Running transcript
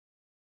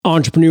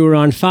Entrepreneur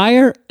on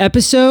Fire,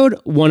 episode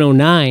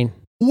 109.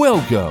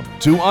 Welcome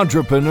to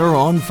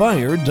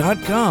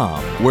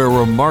EntrepreneurOnFire.com, where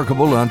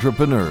remarkable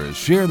entrepreneurs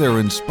share their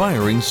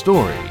inspiring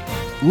story.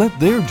 Let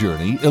their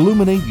journey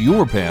illuminate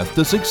your path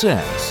to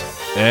success.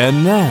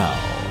 And now,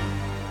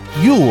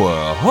 your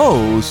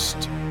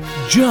host,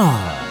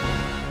 John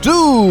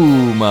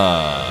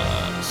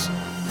Dumas.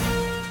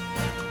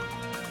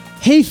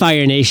 Hey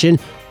Fire Nation,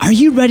 are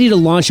you ready to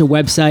launch a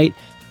website?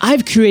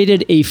 I've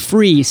created a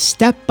free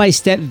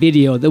step-by-step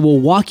video that will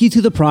walk you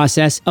through the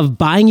process of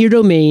buying your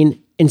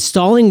domain,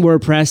 installing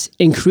WordPress,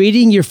 and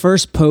creating your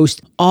first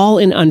post all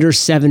in under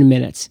 7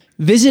 minutes.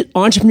 Visit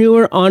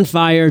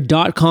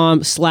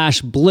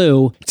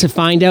EntrepreneurOnFire.com/blue to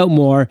find out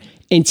more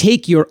and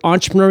take your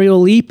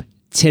entrepreneurial leap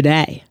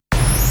today.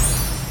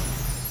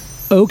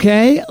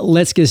 Okay,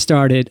 let's get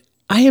started.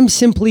 I am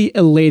simply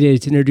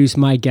elated to introduce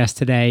my guest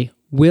today,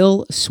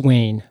 Will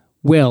Swayne.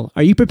 Will,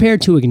 are you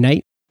prepared to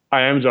ignite?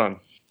 I am, John.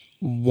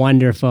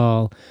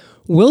 Wonderful.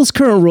 Will's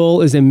current role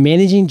is a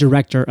managing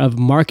director of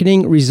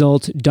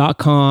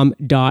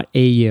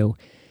marketingresults.com.au.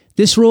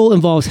 This role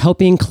involves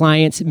helping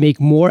clients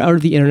make more out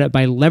of the internet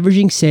by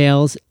leveraging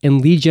sales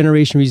and lead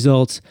generation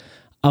results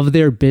of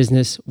their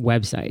business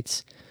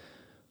websites.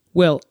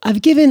 Will,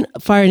 I've given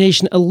Fire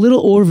Nation a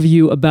little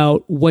overview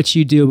about what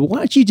you do, but why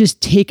don't you just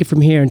take it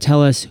from here and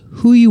tell us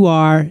who you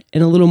are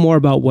and a little more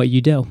about what you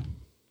do?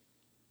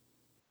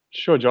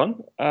 Sure,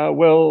 John.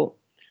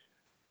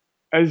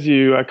 As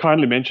you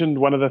kindly mentioned,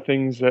 one of the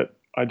things that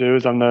I do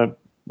is I'm the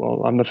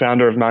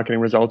founder of Marketing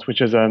Results,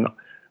 which is an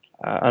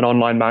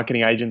online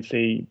marketing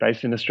agency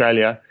based in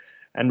Australia,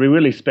 and we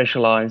really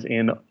specialize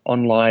in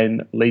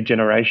online lead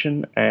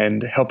generation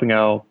and helping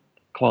our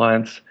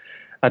clients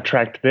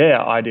attract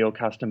their ideal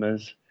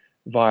customers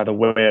via the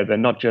web,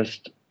 and not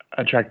just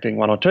attracting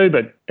one or two,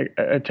 but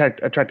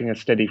attracting a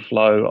steady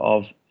flow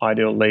of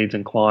ideal leads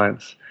and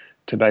clients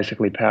to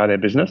basically power their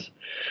business.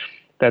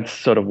 That's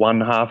sort of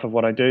one half of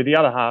what I do. The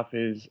other half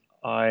is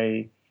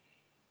I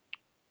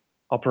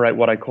operate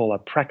what I call a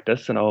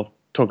practice, and I'll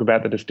talk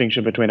about the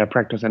distinction between a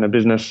practice and a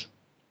business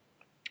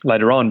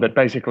later on. But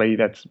basically,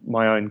 that's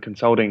my own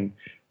consulting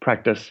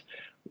practice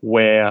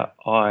where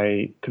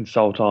I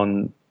consult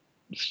on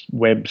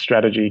web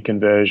strategy,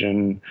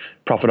 conversion,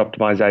 profit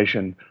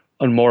optimization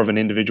on more of an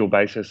individual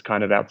basis,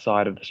 kind of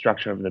outside of the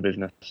structure of the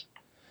business.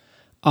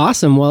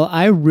 Awesome. Well,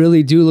 I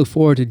really do look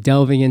forward to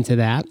delving into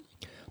that.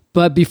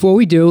 But before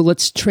we do,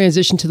 let's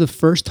transition to the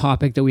first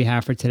topic that we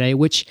have for today,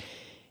 which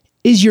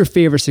is your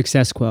favorite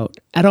success quote.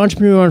 At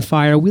Entrepreneur on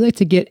Fire, we like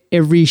to get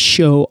every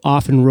show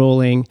off and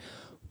rolling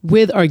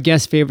with our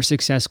guest favorite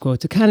success quote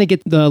to kind of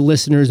get the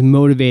listeners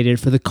motivated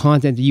for the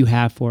content that you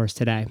have for us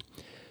today.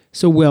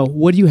 So, Will,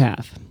 what do you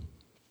have?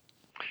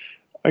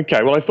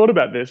 Okay, well, I thought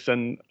about this,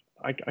 and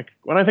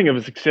when I think of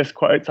a success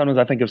quote, sometimes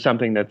I think of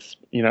something that's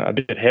a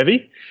bit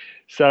heavy.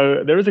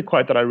 So there is a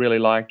quote that I really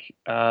like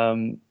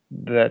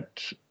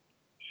that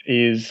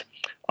is,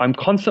 "I'm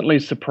constantly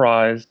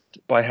surprised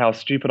by how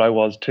stupid I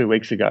was 2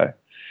 weeks ago."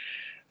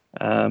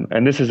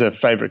 And this is a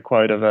favorite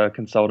quote of a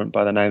consultant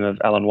by the name of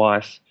Alan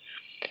Weiss.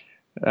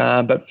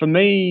 But for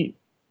me,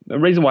 the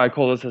reason why I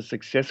call this a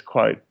success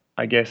quote,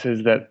 I guess,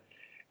 is that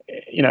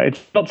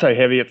it's not so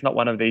heavy. It's not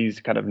one of these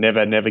kind of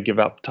never give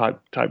up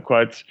type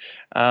quotes.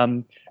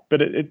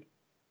 But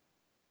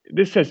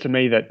this says to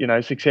me that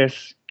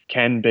success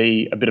can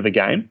be a bit of a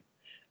game.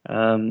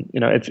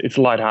 It's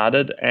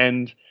lighthearted,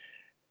 and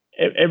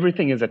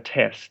everything is a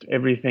test.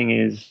 Everything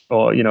is,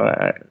 or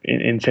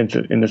in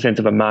the sense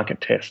of a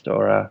market test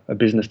or a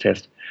business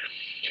test.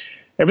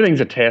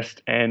 Everything's a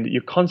test, and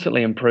you're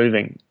constantly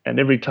improving. And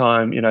every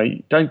time,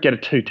 don't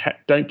get too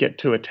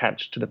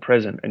attached to the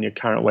present and your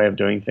current way of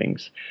doing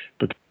things,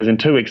 because in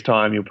 2 weeks'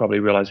 time, you'll probably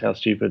realize how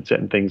stupid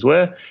certain things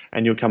were,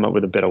 and you'll come up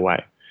with a better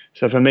way.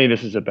 So for me,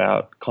 this is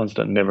about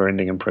constant,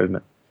 never-ending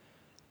improvement.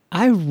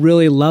 I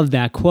really love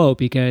that quote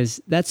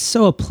because that's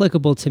so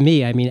applicable to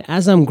me. I mean,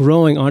 as I'm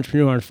growing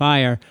Entrepreneur on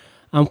Fire,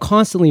 I'm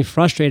constantly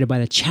frustrated by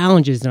the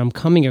challenges that I'm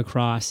coming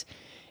across.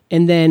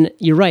 And then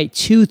you're right,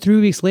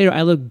 2-3 weeks later,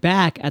 I look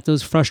back at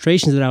those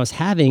frustrations that I was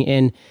having,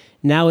 and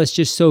now it's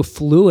just so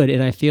fluid,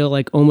 and I feel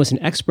like almost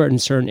an expert in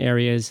certain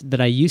areas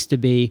that I used to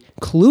be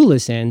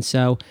clueless in.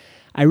 So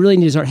I really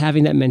need to start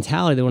having that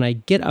mentality that when I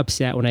get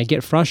upset, when I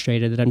get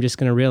frustrated, that I'm just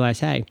going to realize,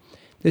 hey,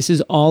 this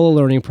is all a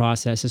learning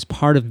process. It's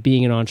part of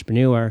being an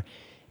entrepreneur.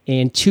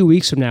 And 2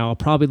 weeks from now, I'll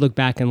probably look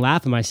back and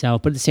laugh at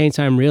myself, but at the same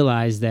time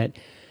realize that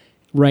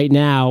right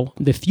now,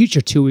 the future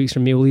 2 weeks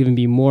from me will even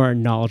be more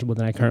knowledgeable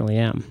than I currently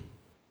am.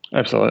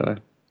 Absolutely.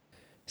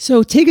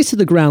 So take us to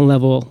the ground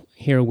level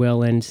here,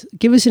 Will, and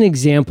give us an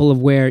example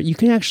of where you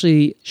can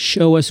actually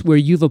show us where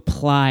you've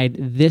applied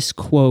this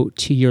quote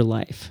to your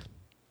life.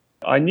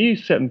 I knew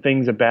certain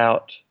things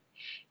about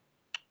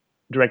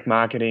direct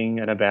marketing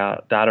and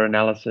about data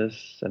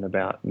analysis and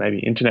about maybe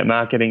internet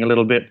marketing a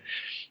little bit.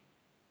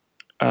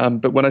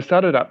 But when I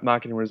started up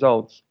Marketing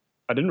Results,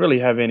 I didn't really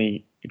have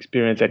any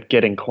experience at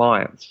getting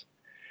clients.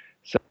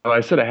 So I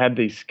sort of had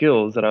these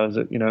skills that I was,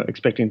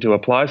 expecting to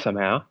apply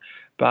somehow,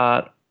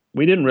 but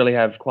we didn't really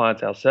have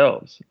clients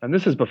ourselves. And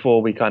this is before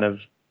we kind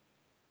of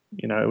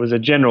it was a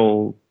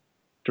general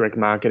direct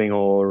marketing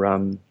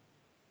or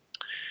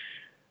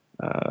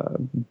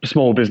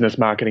small business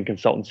marketing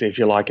consultancy, if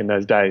you like, in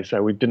those days.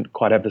 So we didn't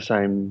quite have the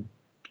same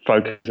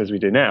focus as we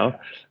do now.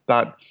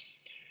 But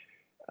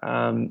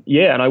and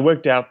I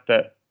worked out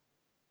that,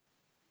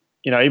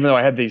 even though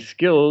I had these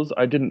skills,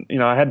 I didn't,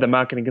 I had the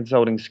marketing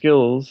consulting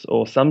skills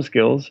or some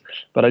skills,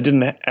 but I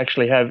didn't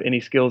actually have any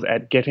skills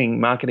at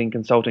getting marketing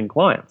consulting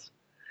clients.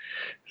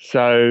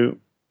 So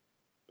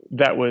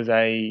that was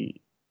a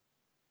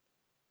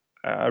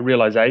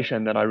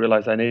realization that I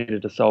realized I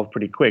needed to solve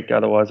pretty quick.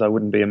 Otherwise, I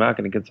wouldn't be a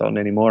marketing consultant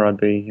anymore. I'd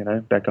be,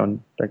 back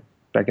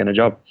in a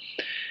job.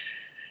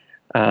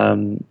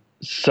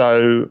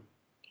 So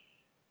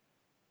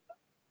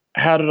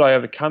how did I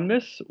overcome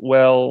this?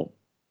 Well,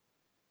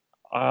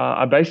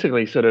 I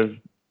basically sort of,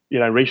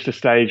 reached a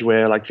stage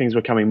where like things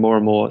were coming more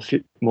and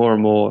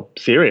more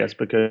serious,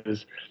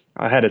 because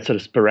I had a sort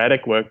of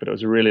sporadic work, but it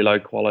was really low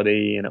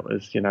quality, and it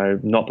was,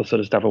 not the sort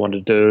of stuff I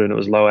wanted to do, and it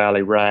was low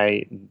hourly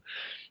rate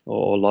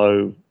or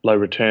low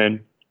return,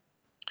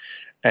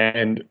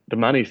 and the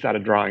money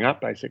started drying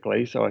up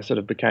basically. So I sort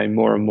of became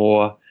more and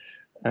more,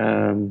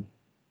 the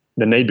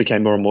need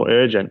became more and more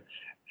urgent.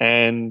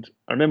 And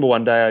I remember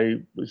one day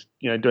I was,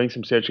 doing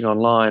some searching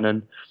online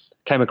and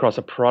came across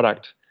a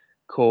product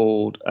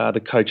called the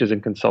Coaches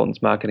and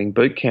Consultants Marketing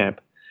Bootcamp,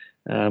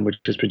 which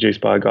was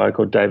produced by a guy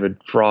called David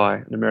Fry,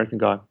 an American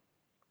guy.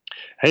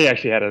 He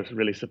actually had a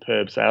really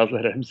superb sales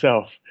letter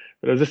himself,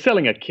 but it was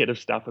selling a kit of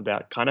stuff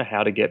about kind of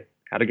how to get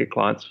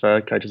clients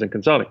for coaches and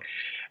consulting.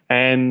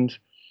 And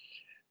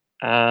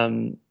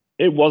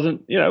it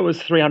wasn't, it was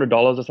 $300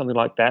 or something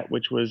like that,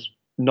 which was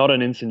not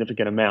an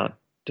insignificant amount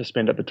to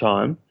spend at the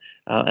time,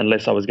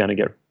 unless I was going to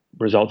get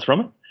results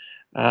from it.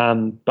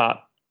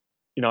 But,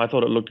 I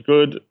thought it looked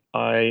good.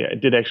 I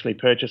did actually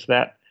purchase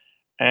that,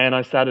 and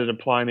I started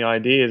applying the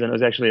ideas, and it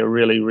was actually a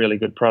really, really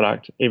good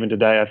product. Even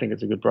today, I think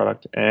it's a good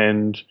product.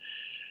 And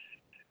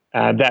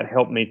that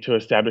helped me to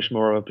establish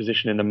more of a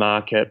position in the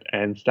market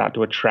and start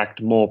to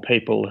attract more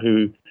people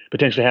who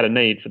potentially had a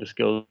need for the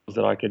skills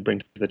that I could bring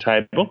to the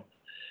table.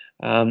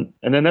 And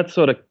then that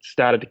sort of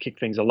started to kick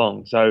things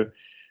along. So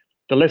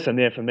the lesson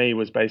there for me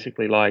was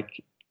basically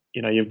like,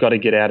 you've got to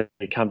get out of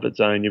your comfort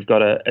zone. You've got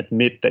to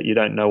admit that you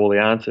don't know all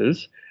the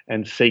answers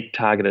and seek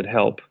targeted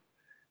help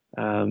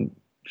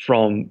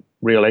from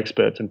real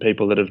experts and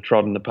people that have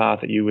trodden the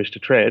path that you wish to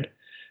tread.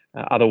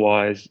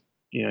 Otherwise,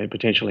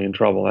 potentially in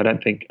trouble. I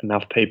don't think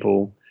enough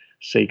people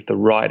seek the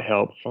right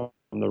help from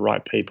the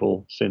right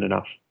people soon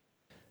enough.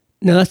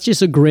 Now, that's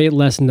just a great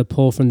lesson to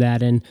pull from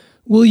that. And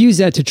we'll use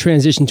that to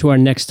transition to our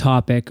next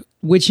topic,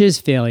 which is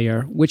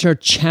failure, which are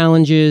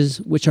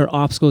challenges, which are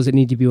obstacles that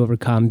need to be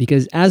overcome.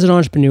 Because as an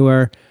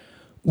entrepreneur,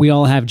 we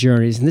all have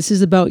journeys. And this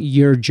is about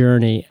your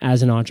journey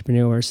as an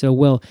entrepreneur. So,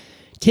 Will,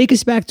 take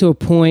us back to a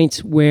point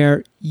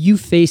where you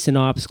faced an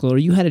obstacle or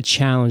you had a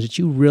challenge that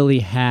you really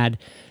had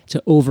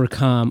to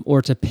overcome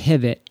or to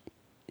pivot.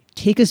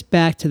 Take us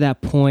back to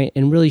that point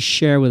and really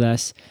share with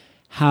us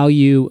how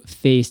you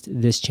faced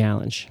this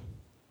challenge.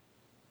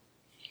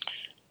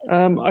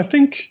 I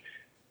think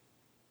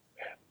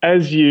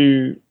as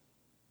you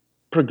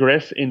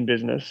progress in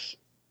business,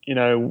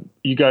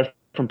 you go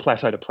from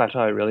plateau to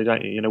plateau, really,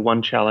 don't you?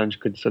 One challenge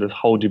could sort of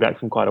hold you back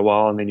from quite a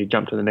while, and then you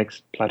jump to the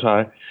next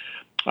plateau.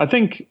 I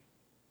think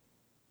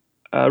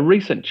a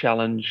recent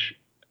challenge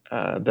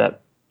that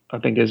I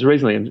think is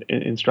reasonably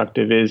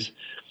instructive is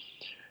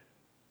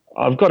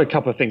I've got a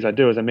couple of things I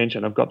do. As I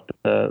mentioned, I've got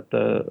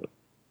the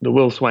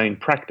Will Swayne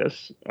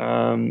practice,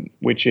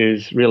 which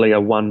is really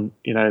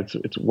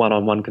it's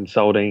one-on-one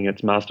consulting,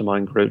 it's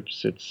mastermind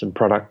groups, it's some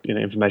product,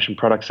 information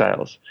product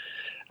sales.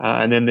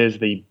 And then there's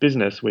the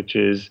business, which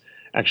is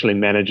actually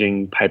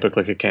managing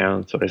pay-per-click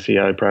accounts or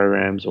SEO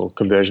programs or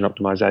conversion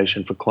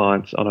optimization for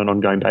clients on an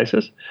ongoing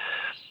basis.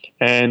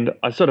 And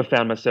I sort of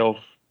found myself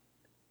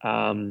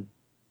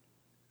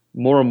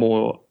more and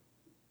more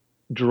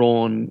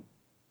drawn,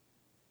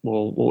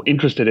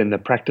 interested in the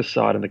practice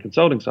side and the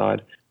consulting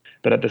side.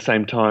 But at the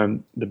same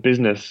time, the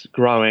business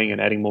growing and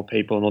adding more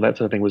people and all that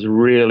sort of thing was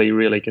really,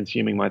 really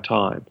consuming my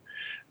time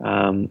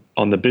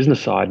on the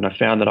business side. And I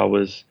found that I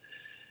was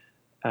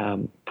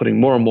putting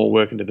more and more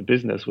work into the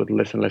business with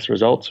less and less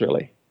results,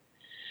 really.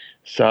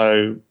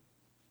 So,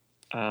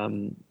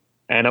 and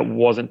it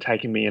wasn't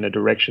taking me in a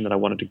direction that I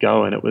wanted to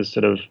go. And it was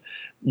sort of,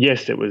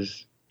 yes, it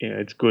was,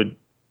 it's good.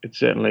 It's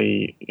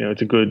certainly,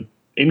 it's a good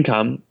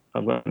income.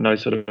 I've got no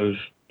sort of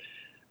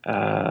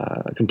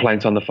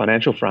complaints on the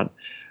financial front.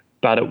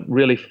 But it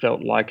really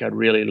felt like a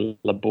really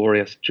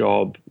laborious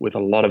job with a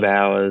lot of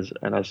hours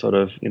and a sort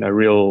of,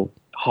 real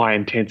high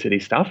intensity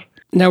stuff.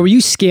 Now, were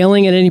you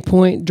scaling at any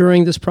point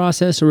during this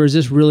process, or is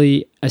this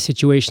really a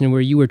situation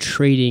where you were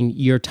trading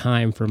your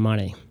time for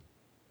money?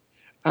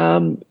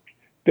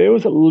 There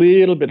was a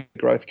little bit of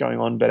growth going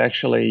on, but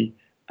actually,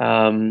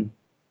 to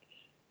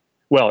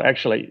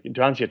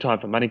answer your time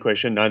for money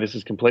question, no, this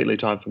is completely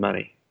time for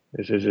money.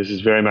 This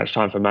is very much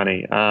time for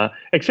money,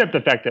 except the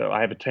fact that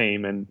I have a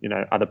team and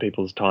other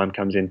people's time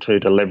comes in too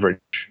to leverage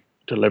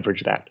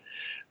that.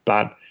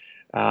 But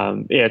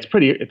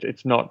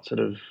It's not sort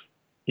of,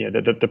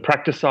 the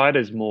practice side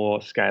is more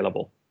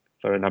scalable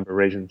for a number of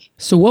reasons.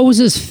 So what was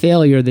this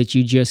failure that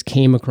you just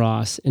came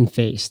across and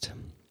faced?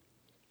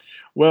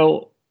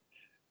 Well,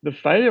 the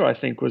failure, I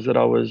think, was that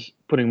I was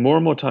putting more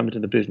and more time into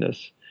the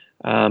business.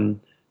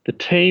 The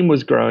team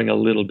was growing a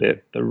little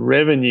bit. The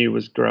revenue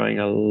was growing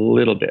a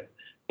little bit,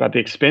 but the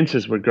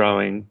expenses were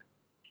growing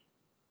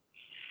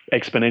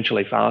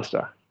exponentially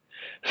faster.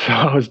 So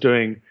I was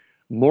doing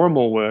more and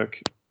more work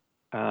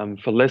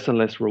for less and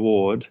less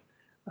reward,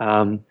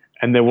 and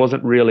there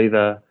wasn't really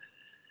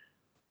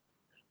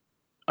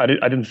I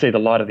didn't see the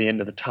light at the end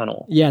of the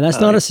tunnel. Yeah,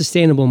 that's not a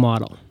sustainable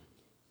model.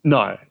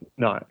 No.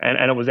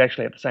 And it was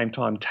actually at the same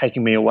time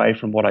taking me away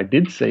from what I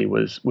did see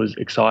was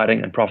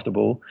exciting and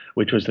profitable,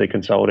 which was the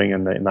consulting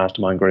and the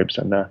mastermind groups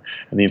and the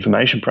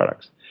information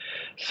products.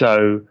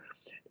 So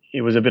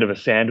it was a bit of a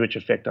sandwich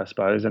effect, I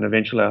suppose. And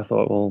eventually I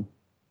thought, well,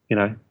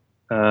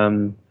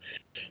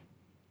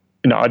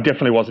 I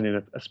definitely wasn't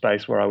in a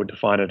space where I would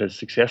define it as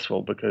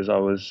successful, because I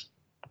was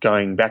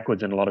going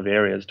backwards in a lot of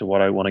areas to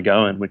what I want to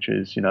go in, which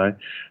is,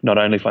 not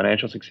only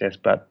financial success,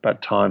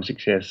 but time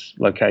success,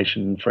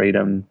 location,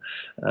 freedom,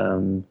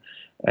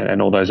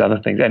 and all those other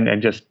things,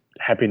 and just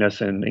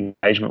happiness and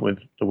engagement with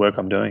the work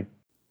I'm doing.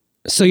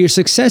 So your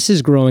success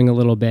is growing a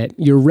little bit,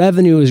 your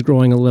revenue is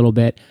growing a little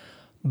bit,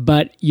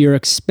 but your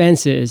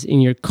expenses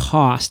and your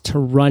cost to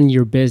run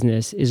your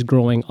business is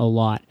growing a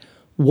lot.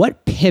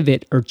 What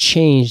pivot or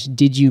change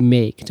did you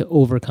make to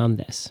overcome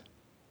this?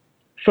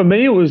 For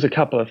me, it was a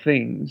couple of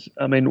things.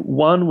 I mean,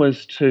 one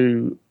was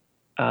to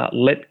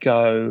let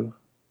go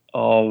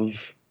of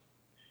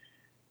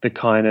the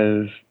kind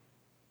of,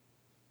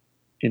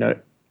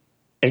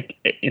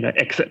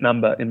 exit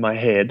number in my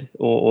head,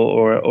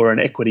 or an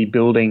equity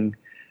building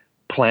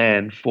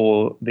plan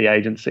for the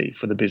agency,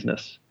 for the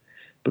business.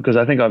 Because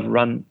I think I've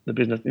run the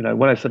business,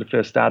 when I sort of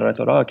first started, I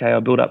thought, okay, I'll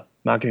build up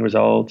marketing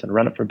results and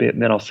run it for a bit,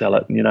 and then I'll sell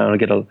it, and I'll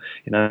get a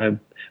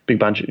big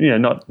bunch of,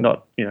 not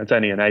it's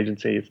only an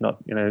agency, it's not,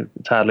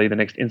 it's hardly the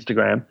next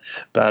Instagram,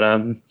 but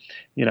I'll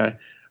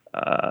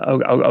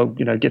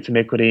get some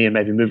equity and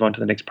maybe move on to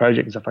the next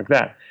project and stuff like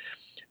that.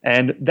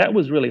 And that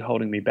was really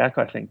holding me back,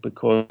 I think,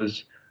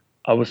 because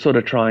I was sort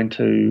of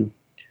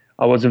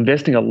I was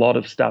investing a lot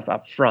of stuff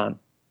up front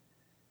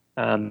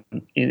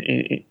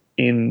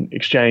in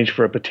exchange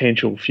for a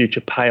potential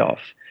future payoff.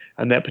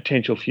 And that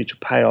potential future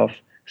payoff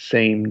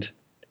seemed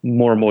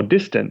more and more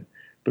distant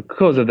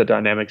because of the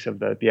dynamics of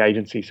the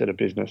agency sort of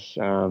business.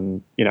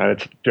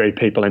 It's very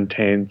people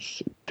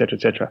intense, et cetera,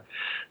 et cetera.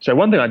 So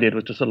one thing I did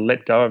was to sort of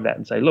let go of that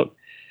and say, look,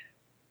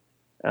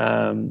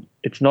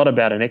 it's not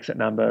about an exit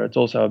number. It's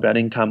also about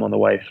income on the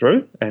way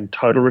through and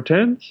total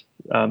returns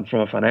from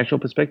a financial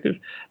perspective.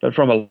 But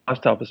from a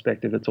lifestyle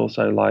perspective, it's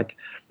also like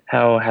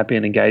how happy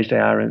and engaged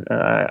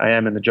I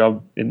am in the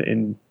job,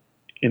 in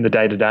the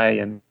day-to-day,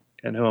 and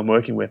who I'm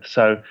working with.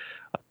 So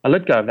I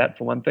let go of that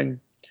for one thing.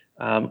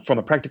 From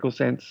a practical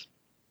sense,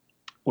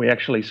 we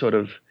actually sort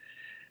of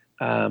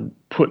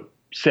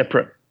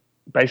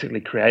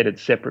basically created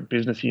separate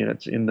business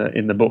units in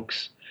the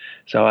books.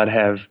 So I'd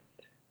have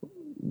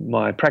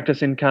my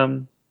practice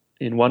income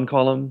in one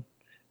column,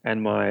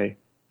 and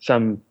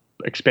some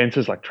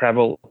expenses like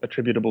travel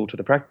attributable to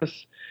the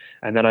practice,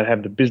 and then I'd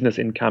have the business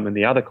income in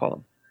the other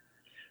column.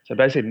 So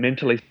basically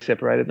mentally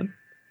separated them,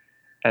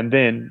 and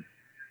then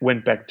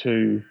went back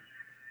to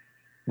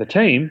the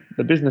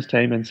business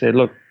team, and said,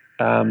 look,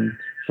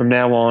 from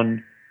now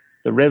on,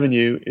 the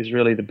revenue is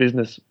really the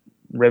business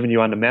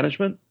revenue under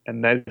management,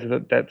 and that's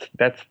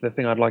the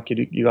thing I'd like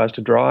you guys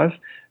to drive.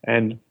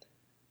 And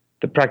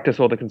the practice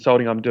or the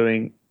consulting I'm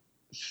doing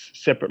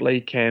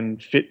separately can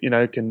fit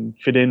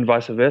in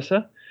vice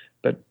versa,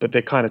 but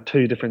they're kind of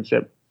two different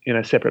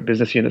separate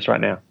business units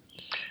right now,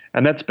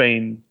 and that's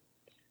been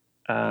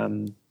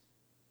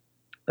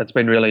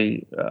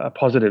really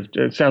positive.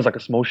 It sounds like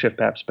a small shift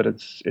perhaps, but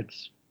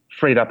it's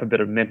freed up a bit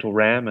of mental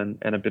RAM and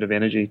a bit of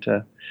energy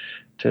to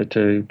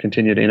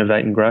continue to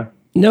innovate and grow.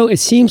 No, it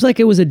seems like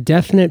it was a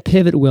definite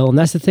pivot, Will. And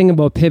that's the thing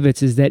about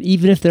pivots, is that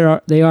even if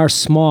they are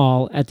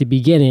small at the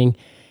beginning,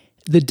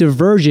 the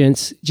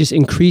divergence just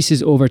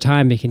increases over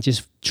time. It can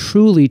just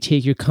truly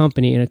take your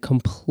company in a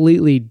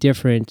completely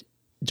different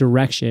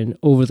direction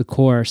over the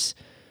course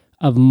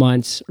of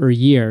months or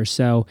years.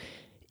 So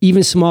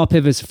even small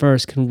pivots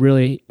first can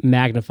really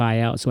magnify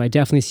out. So I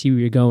definitely see where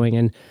you're going.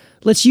 And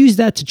let's use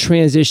that to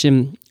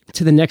transition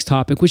to the next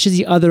topic, which is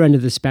the other end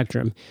of the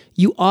spectrum.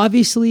 You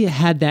obviously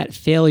had that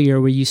failure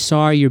where you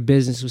saw your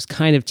business was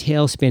kind of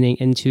tail spinning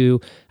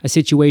into a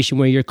situation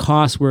where your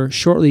costs were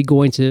shortly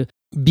going to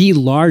be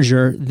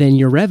larger than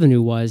your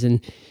revenue was.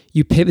 And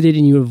you pivoted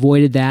and you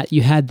avoided that.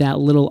 You had that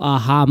little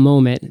aha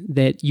moment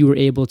that you were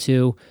able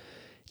to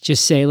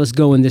just say, let's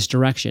go in this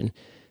direction.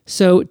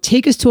 So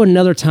take us to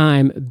another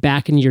time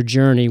back in your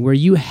journey where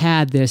you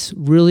had this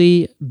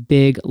really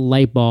big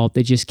light bulb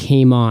that just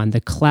came on.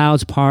 The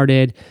clouds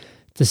parted,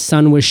 the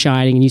sun was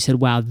shining, and you said,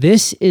 wow,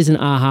 this is an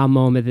aha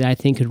moment that I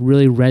think could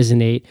really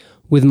resonate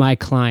with my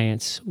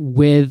clients,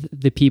 with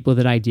the people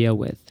that I deal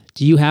with.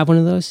 Do you have one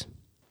of those?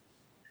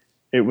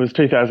 It was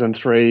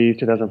 2003,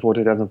 2004,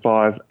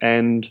 2005,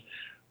 and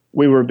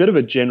we were a bit of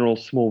a general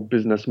small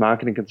business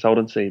marketing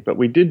consultancy, but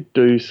we did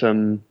do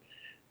some,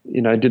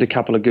 did a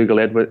couple of Google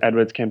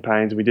AdWords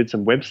campaigns. We did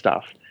some web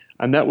stuff,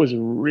 and that was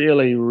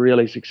really,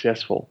 really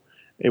successful.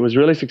 It was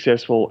really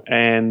successful,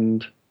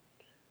 and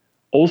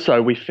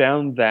also we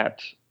found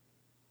that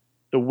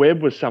the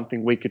web was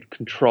something we could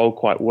control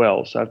quite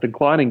well. So if the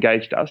client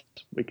engaged us,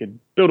 we could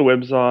build a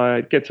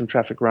website, get some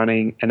traffic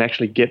running, and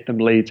actually get them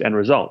leads and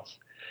results.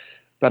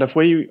 But if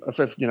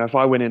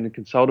I went in and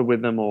consulted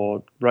with them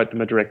or wrote them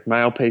a direct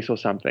mail piece or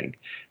something,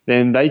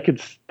 then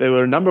there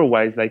were a number of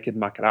ways they could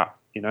muck it up.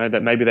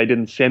 That maybe they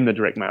didn't send the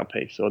direct mail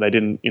piece, or they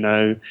didn't,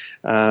 they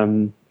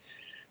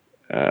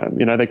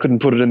couldn't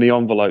put it in the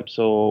envelopes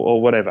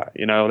or whatever,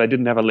 they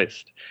didn't have a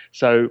list.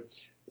 So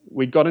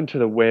we got into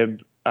the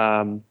web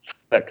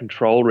that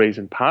control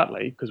reason,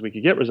 partly because we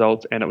could get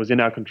results and it was in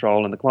our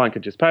control and the client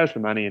could just pay us the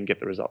money and get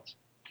the results.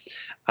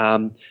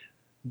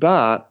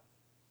 But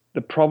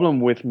the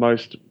problem with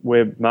most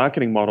web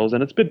marketing models,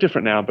 and it's a bit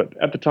different now, but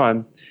at the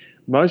time,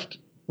 most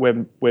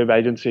web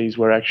agencies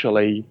were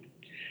actually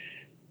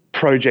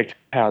project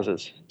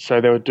houses. So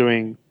they were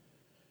doing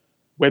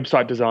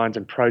website designs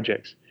and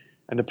projects.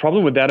 And the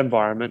problem with that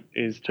environment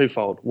is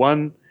twofold.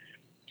 One,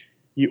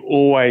 you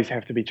always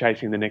have to be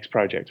chasing the next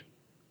project.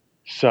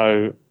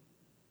 So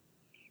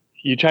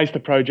you chase the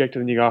project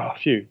and then you go, oh,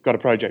 phew, got a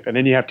project. And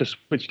then you have to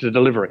switch to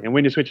delivery. And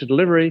when you switch to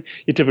delivery,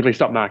 you typically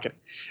stop marketing.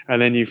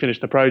 And then you finish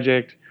the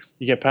project,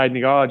 you get paid and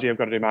you go, oh, gee, I've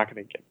got to do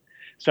marketing again.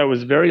 So it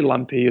was very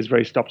lumpy, it was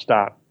very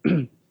stop-start.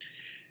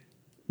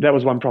 That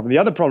was one problem. The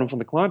other problem from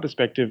the client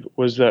perspective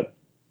was that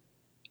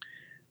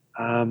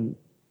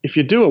if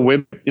you do a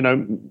web,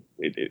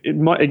 it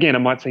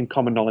might seem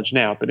common knowledge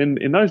now, but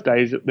in those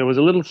days, there was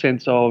a little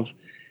sense of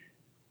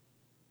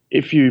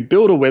if you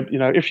build a web,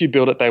 if you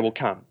build it, they will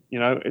come.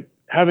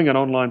 Having an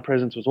online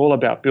presence was all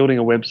about building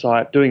a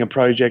website, doing a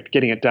project,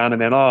 getting it done,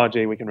 and then, oh,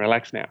 gee, we can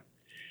relax now.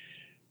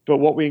 But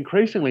what we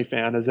increasingly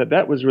found is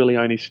that was really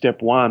only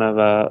step one of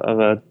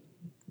a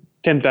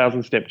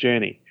 10,000 step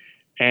journey.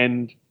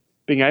 And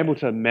being able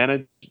to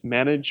manage,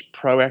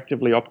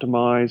 proactively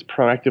optimize,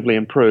 proactively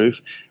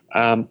improve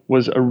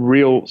was a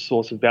real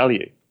source of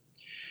value.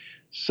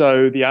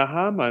 So the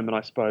aha moment,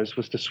 I suppose,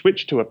 was to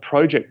switch to a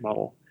project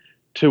model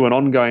to an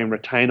ongoing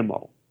retainer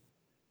model,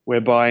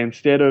 whereby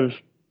instead of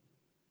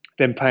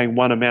them paying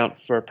one amount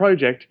for a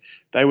project,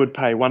 they would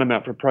pay one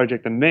amount for a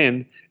project and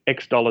then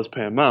X dollars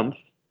per month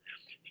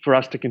for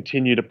us to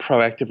continue to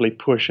proactively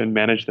push and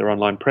manage their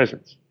online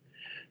presence.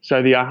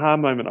 So the aha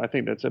moment, I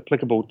think that's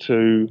applicable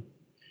to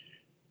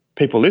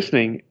people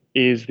listening,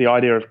 is the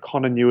idea of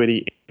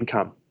continuity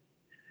income.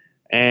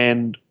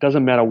 And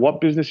doesn't matter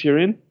what business you're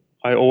in,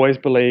 I always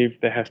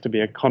believe there has to be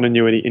a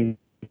continuity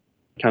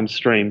income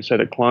stream so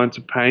that clients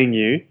are paying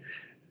you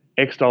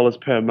X dollars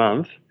per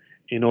month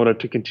in order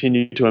to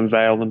continue to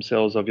avail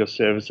themselves of your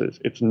services.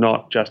 It's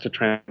not just a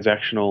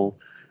transactional,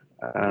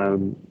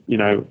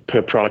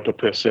 per product or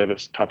per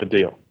service type of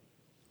deal.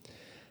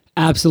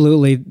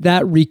 Absolutely.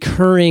 That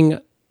recurring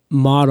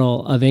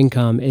model of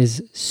income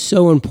is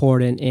so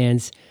important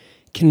and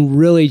can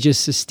really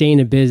just sustain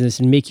a business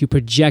and make you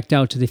project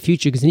out to the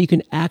future, because then you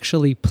can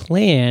actually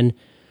plan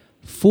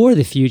for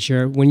the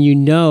future when you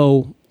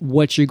know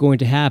what you're going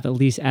to have, at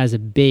least as a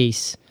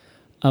base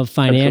of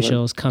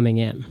financials Absolutely. Coming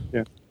in.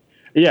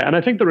 Yeah, and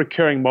I think the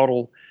recurring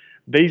model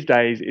these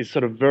days is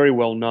sort of very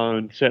well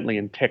known, certainly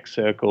in tech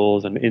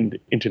circles and in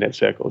internet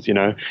circles,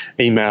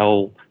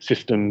 email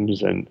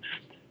systems and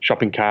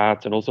shopping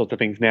carts and all sorts of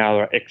things now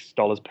are X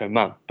dollars per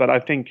month. But I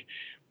think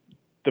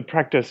the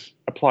practice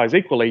applies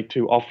equally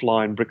to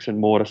offline bricks and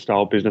mortar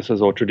style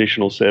businesses or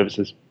traditional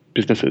services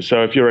businesses.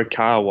 So if you're a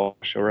car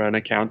wash or an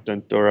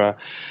accountant or a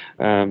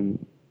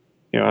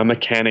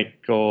mechanic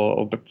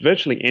or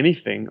virtually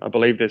anything, I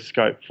believe there's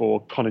scope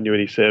for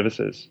continuity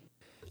services.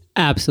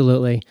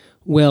 Absolutely.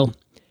 Will,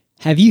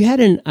 have you had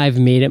an I've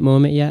made it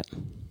moment yet?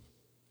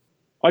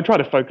 I try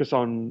to focus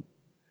on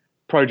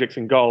projects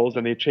and goals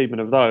and the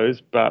achievement of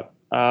those, but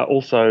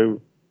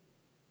also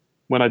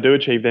when I do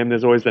achieve them,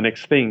 there's always the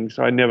next thing.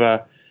 So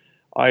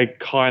I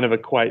kind of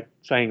equate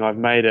saying I've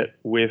made it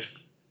with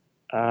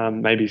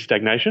maybe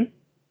stagnation.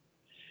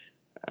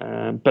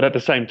 But at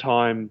the same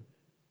time,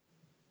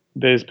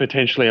 there's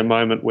potentially a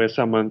moment where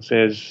someone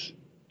says,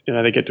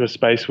 they get to a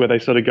space where they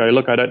sort of go,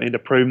 look, I don't need to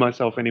prove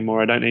myself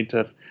anymore. I don't need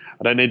to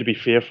be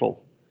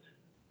fearful.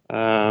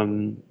 I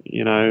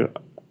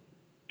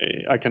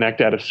can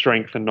act out of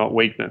strength and not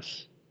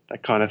weakness,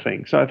 that kind of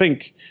thing. So I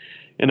think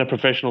in a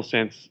professional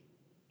sense,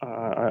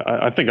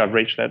 I think I've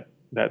reached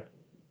that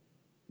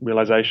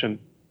realization.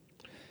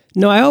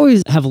 No, I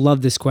always have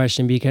loved this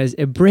question because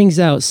it brings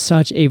out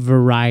such a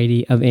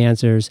variety of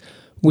answers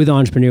with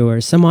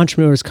entrepreneurs. Some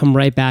entrepreneurs come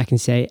right back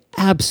and say,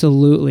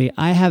 absolutely,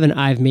 I have an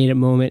I've made it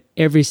moment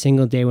every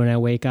single day when I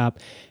wake up.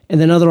 And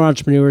then other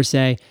entrepreneurs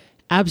say,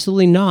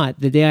 absolutely not.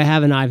 The day I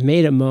have an I've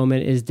made it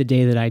moment is the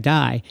day that I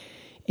die.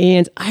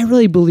 And I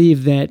really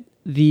believe that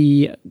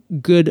the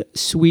good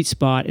sweet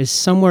spot is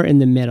somewhere in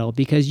the middle,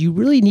 because you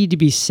really need to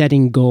be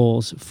setting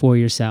goals for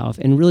yourself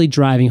and really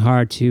driving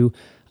hard to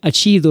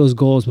achieve those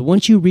goals. But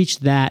once you reach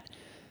that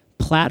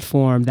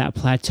platform, that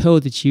plateau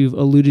that you've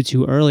alluded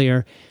to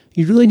earlier,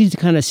 you really need to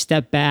kind of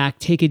step back,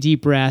 take a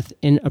deep breath,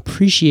 and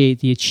appreciate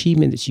the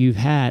achievement that you've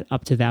had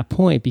up to that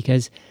point,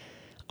 because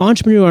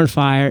Entrepreneur on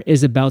Fire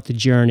is about the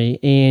journey.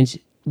 And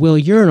Will,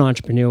 you're an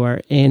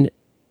entrepreneur and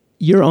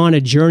you're on a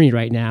journey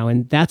right now,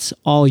 and that's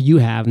all you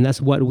have, and that's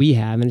what we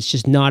have, and it's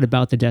just not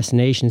about the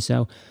destination.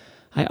 So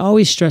I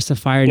always stress to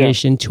Fire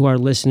Nation, to our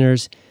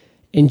listeners,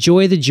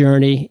 enjoy the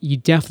journey. You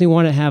definitely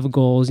want to have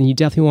goals, and you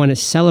definitely want to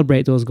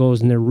celebrate those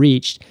goals when they're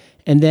reached.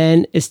 And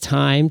then it's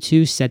time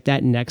to set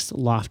that next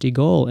lofty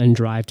goal and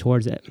drive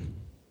towards it.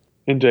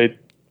 Indeed.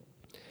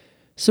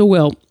 So,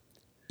 Will,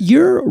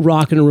 you're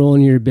rock and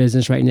rolling your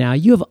business right now.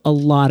 You have a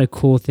lot of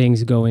cool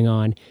things going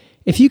on.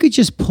 If you could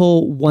just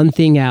pull one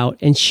thing out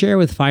and share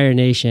with Fire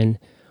Nation,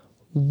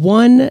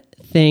 one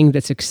thing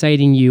that's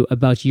exciting you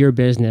about your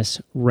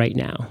business right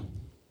now.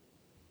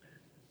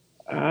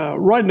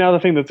 Right now, the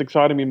thing that's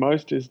exciting me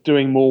most is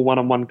doing more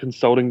one-on-one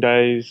consulting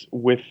days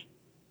with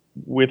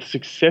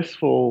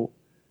successful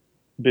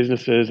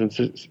businesses and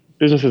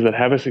businesses that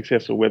have a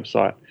successful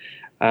website,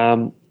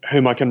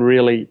 whom I can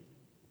really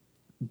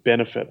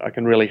benefit, I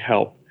can really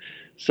help.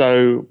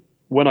 So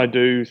when I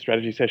do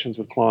strategy sessions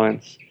with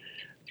clients,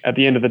 at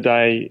the end of the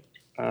day,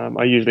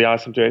 I usually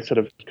ask them to sort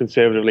of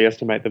conservatively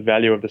estimate the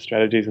value of the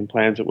strategies and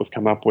plans that we've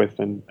come up with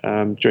and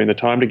during the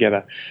time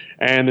together.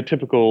 And the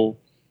typical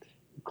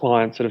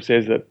client sort of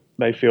says that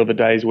they feel the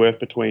day's worth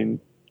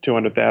between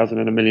 $200,000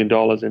 and $1 million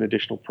in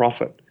additional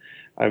profit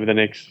over the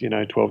next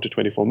 12 to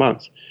 24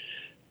 months.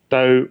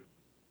 So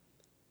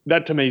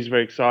that to me is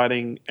very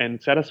exciting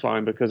and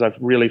satisfying, because I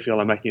really feel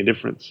I'm making a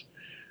difference.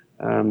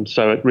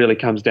 So it really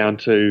comes down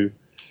to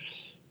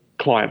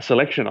client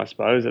selection, I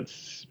suppose.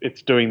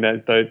 It's doing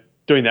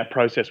that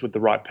process with the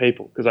right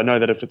people, because I know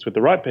that if it's with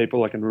the right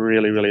people, I can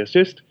really, really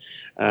assist.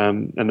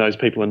 And those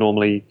people are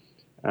normally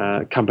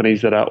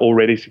companies that are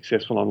already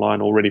successful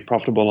online, already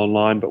profitable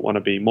online, but want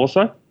to be more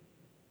so.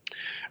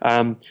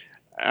 And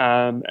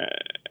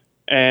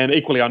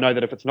equally, I know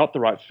that if it's not the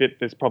right fit,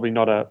 there's probably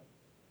not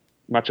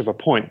much of a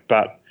point.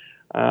 But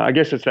I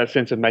guess it's that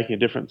sense of making a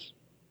difference.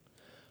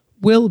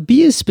 Will,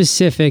 be as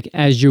specific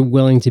as you're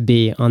willing to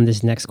be on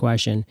this next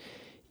question.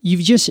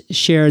 You've just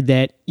shared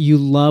that you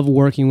love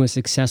working with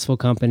successful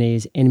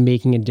companies and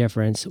making a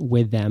difference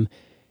with them.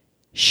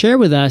 Share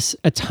with us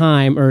a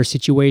time or a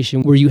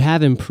situation where you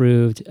have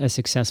improved a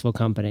successful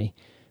company.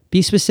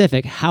 Be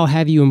specific. How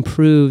have you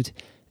improved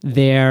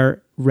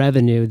their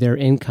revenue, their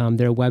income,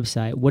 their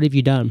website? What have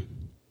you done?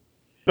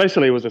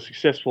 Basically, it was a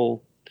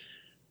successful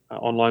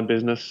online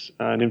business,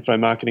 an info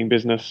marketing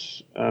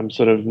business,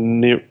 sort of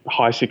near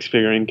high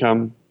six-figure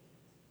income.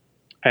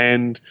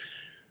 And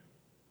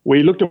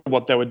we looked at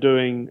what they were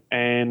doing,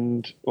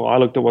 I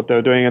looked at what they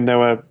were doing, and they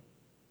were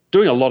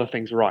doing a lot of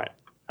things right.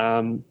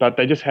 But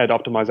they just had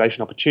optimization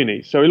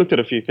opportunities. So we looked at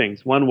a few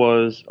things. One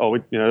was,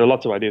 there are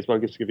lots of ideas, but I'll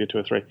just give you two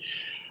or three.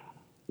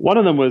 One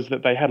of them was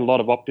that they had a lot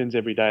of opt-ins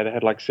every day. They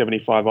had like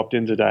 75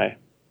 opt-ins a day.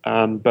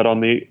 But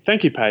on the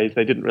thank you page,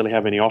 they didn't really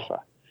have any offer.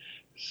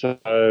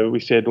 So we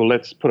said, well,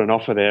 let's put an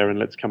offer there and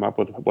let's come up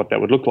with what that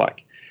would look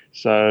like.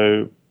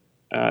 So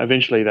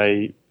eventually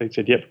they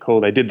said, yep, cool,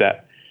 they did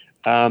that.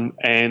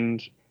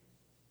 And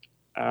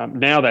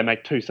now they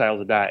make 2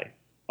 sales a day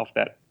off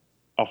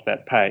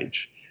that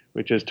page,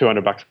 which is $200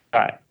 a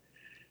day.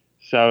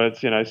 So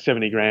it's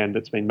 $70,000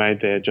 that's been made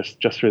there just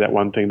through that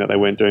one thing that they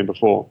weren't doing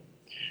before.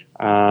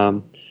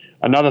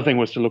 Another thing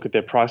was to look at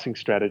their pricing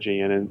strategy,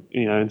 and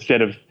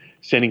instead of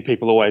sending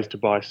people always to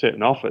buy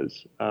certain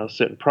offers,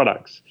 certain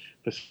products,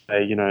 for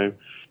say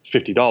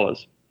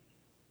 $50,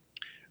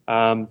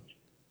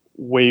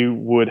 we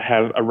would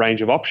have a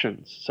range of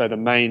options. So the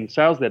main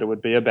sales letter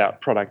would be about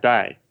product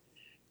A,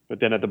 but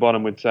then at the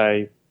bottom would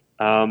say,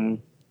 well,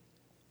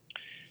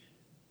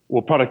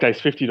 product A is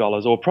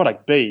 $50, or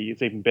product B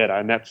is even better,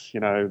 and that's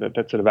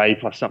that's sort of A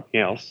plus something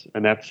else,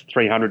 and that's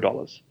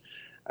 $300.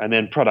 And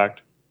then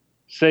product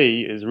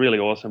C is really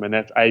awesome, and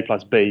that's A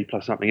plus B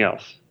plus something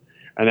else,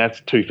 and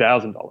that's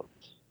 $2,000.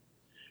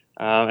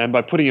 And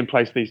by putting in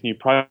place these new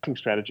pricing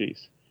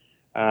strategies,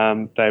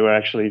 they were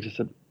actually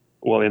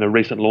in a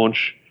recent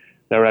launch,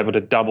 they were able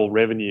to double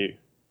revenue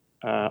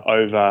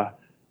over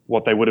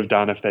what they would have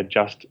done if they'd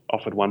just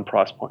offered one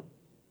price point.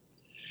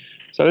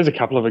 So there's a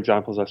couple of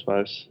examples, I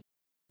suppose.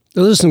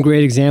 Those are some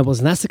great examples,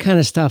 and that's the kind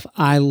of stuff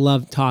I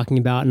love talking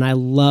about, and I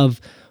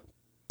love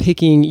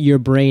picking your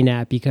brain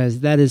at, because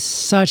that is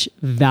such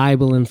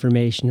valuable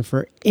information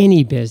for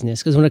any business.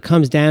 Because when it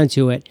comes down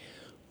to it,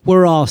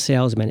 we're all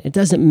salesmen. It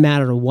doesn't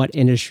matter what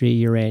industry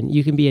you're in.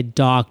 You can be a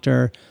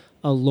doctor,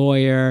 a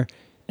lawyer,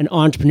 an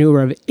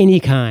entrepreneur of any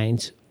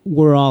kind.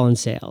 We're all in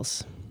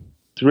sales.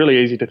 It's really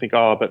easy to think,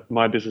 but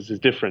my business is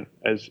different,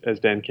 as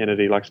Dan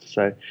Kennedy likes to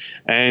say.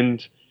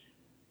 And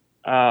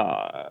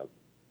I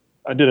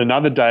did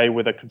another day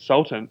with a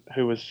consultant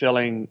who was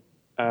selling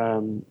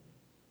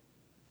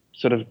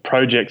sort of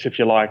projects, if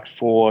you like,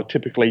 for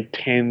typically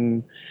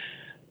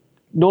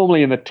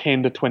normally in the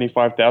 $10,000 to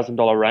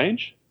 $25,000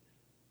 range,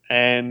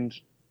 and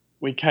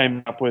we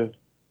came up with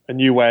a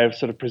new way of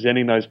sort of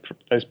presenting those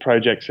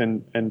projects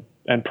and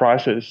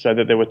prices, so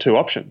that there were two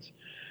options.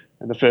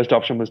 And the first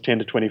option was 10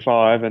 to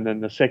 25, and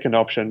then the second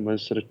option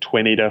was sort of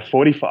 20 to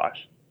 45,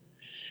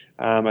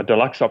 a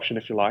deluxe option,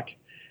 if you like.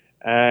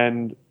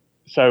 And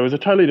so it was a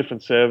totally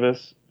different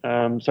service.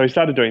 So we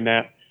started doing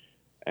that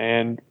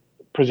and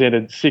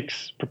presented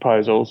 6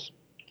 proposals,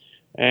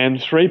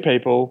 and 3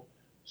 people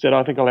said,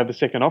 I think I'll have the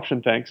second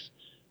option, thanks.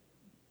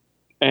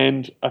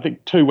 And I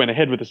think 2 went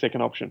ahead with the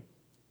second option.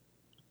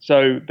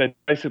 So they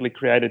basically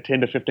created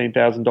 $10,000 to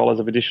 $15,000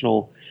 of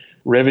additional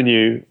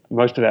revenue,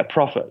 most of that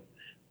profit,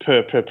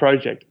 per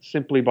project,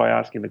 simply by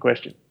asking the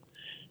question.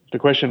 If the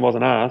question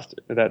wasn't asked,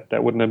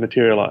 that wouldn't have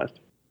materialized.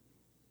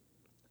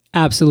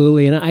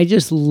 Absolutely. And I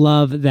just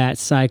love that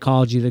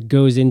psychology that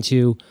goes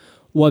into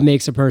what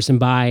makes a person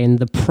buy, and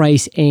the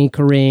price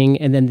anchoring,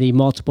 and then the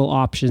multiple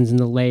options and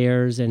the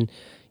layers. And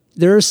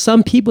there are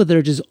some people that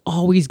are just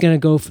always going to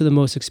go for the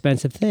most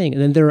expensive thing.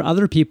 And then there are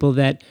other people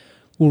that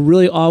will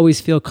really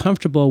always feel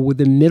comfortable with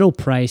the middle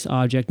price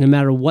object, no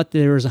matter what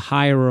there is a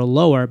higher or a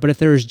lower. But if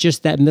there is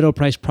just that middle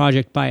price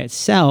project by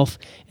itself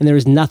and there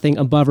is nothing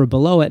above or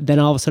below it, then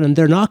all of a sudden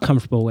they're not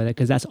comfortable with it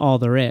because that's all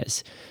there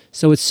is.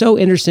 So it's so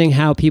interesting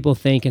how people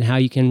think and how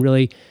you can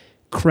really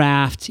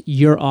craft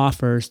your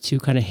offers to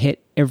kind of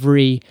hit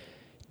every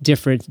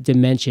different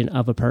dimension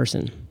of a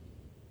person.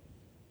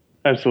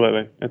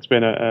 Absolutely. It's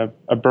been a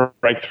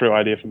breakthrough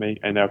idea for me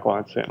and our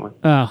clients, certainly.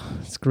 Oh,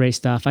 it's great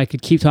stuff. I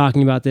could keep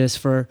talking about this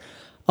for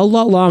a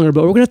lot longer,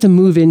 but we're going to have to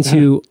move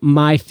into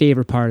my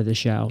favorite part of the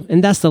show,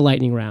 and that's the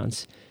lightning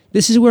rounds.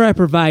 This is where I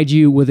provide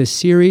you with a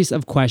series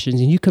of questions,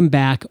 and you come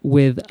back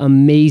with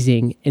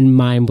amazing and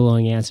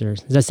mind-blowing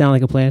answers. Does that sound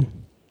like a plan?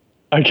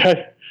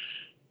 Okay.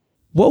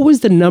 What was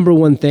the number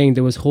one thing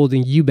that was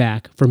holding you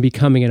back from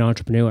becoming an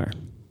entrepreneur?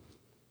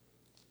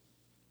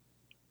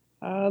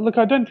 Look,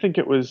 I don't think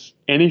it was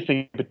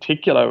anything in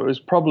particular. It was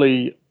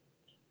probably a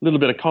little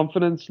bit of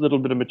confidence, a little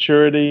bit of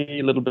maturity,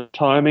 a little bit of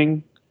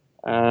timing.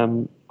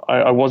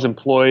 I was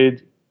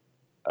employed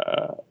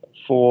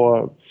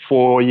for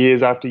 4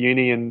 years after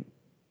uni in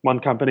one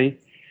company,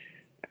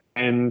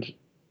 and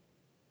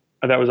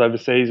that was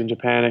overseas in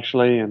Japan,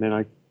 actually. And then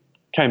I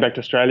came back to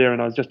Australia,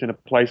 and I was just in a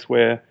place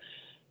where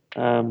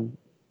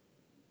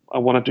I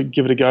wanted to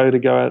give it a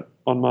go out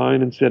on my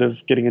own instead of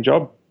getting a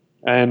job.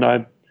 And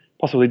I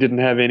possibly didn't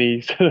have any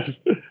sort of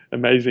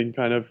amazing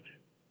kind of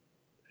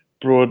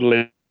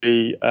broadly,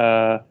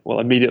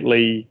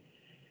 immediately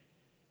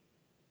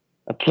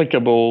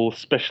applicable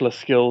specialist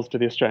skills to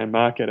the Australian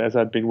market, as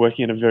I'd been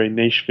working in a very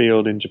niche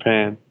field in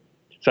Japan.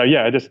 So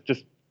yeah, just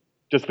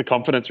the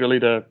confidence really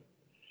to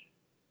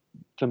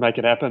make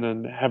it happen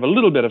and have a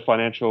little bit of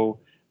financial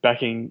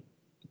backing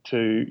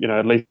to,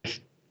 at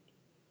least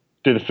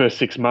do the first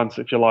 6 months,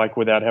 if you like,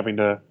 without having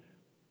to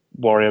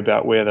worry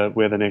about where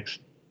the next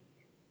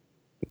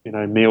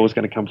meal is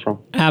going to come from.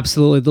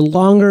 Absolutely. The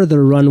longer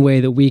the runway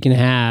that we can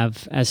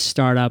have as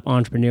startup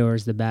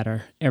entrepreneurs, the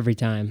better every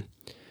time.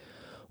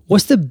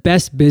 What's the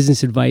best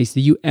business advice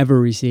that you ever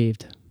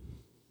received?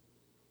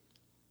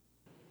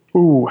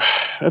 Ooh,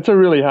 that's a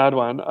really hard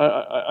one.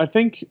 I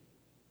think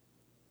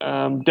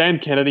Dan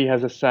Kennedy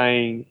has a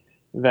saying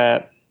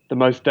that the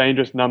most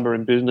dangerous number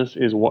in business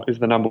is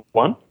the number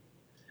 1.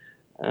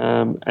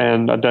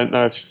 And I don't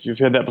know if you've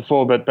heard that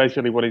before, but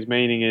basically what he's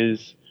meaning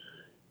is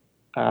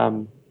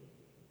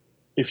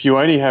if you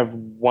only have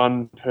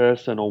one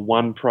person or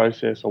one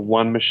process or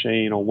one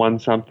machine or one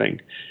something,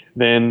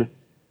 then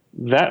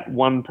that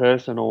one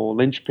person or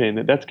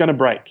linchpin, that's going to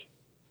break.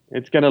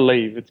 It's going to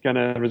leave. It's going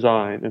to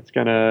resign. It's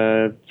going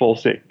to fall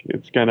sick.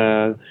 It's going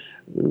to,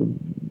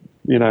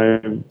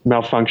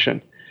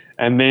 malfunction.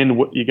 And then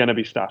you're going to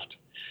be stuffed.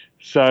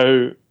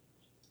 So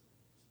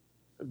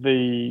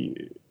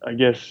I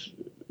guess,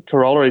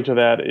 corollary to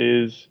that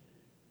is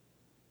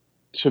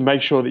to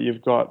make sure that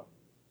you've got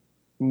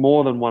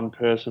more than one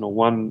person or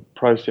one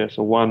process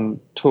or one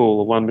tool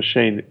or one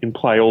machine in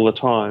play all the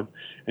time,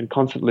 and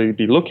constantly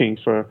be looking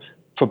for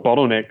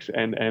bottlenecks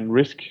and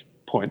risk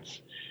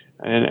points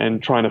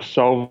and trying to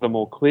solve them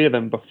or clear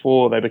them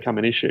before they become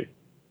an issue.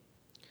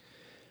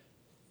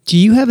 Do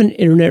you have an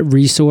internet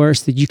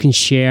resource that you can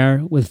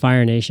share with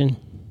Fire Nation?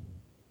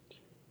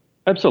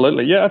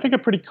 Absolutely. Yeah, I think a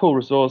pretty cool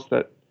resource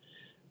that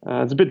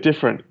it's a bit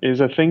different is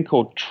a thing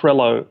called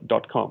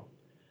Trello.com.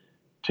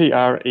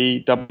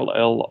 Trello.com.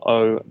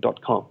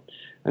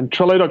 And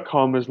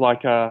Trello.com is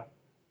like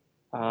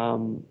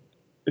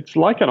it's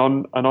like an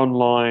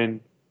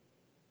online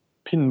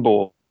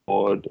pinboard,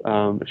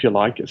 if you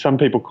like. Some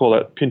people call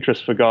it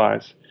Pinterest for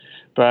guys,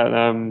 but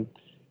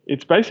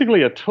it's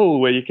basically a tool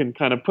where you can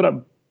kind of put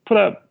up.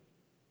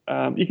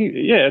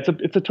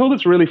 It's a tool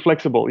that's really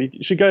flexible. You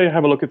should go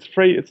have a look. It's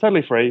free. It's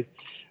totally free.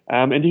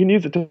 And you can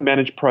use it to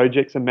manage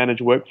projects and manage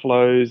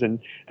workflows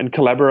and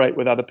collaborate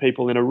with other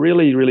people in a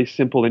really, really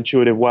simple,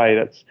 intuitive way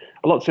that's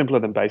a lot simpler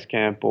than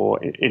Basecamp or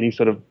any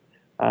sort of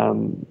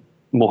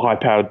more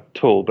high-powered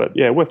tool. But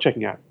yeah, worth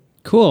checking out.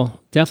 Cool.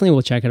 Definitely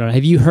will check it out.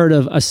 Have you heard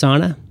of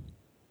Asana?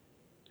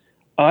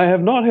 I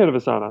have not heard of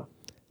Asana.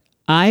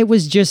 I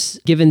was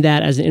just given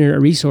that as an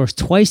internet resource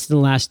twice in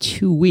the last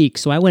 2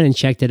 weeks, so I went and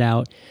checked it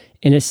out,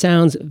 and it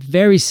sounds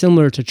very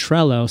similar to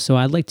Trello. So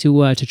I'd like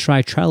to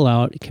try Trello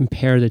out,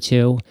 compare the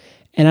two,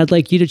 and I'd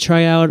like you to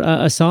try out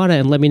Asana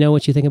and let me know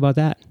what you think about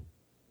that.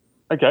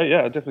 Okay,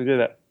 yeah, I'll definitely do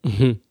that.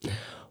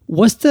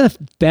 What's the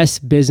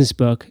best business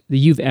book that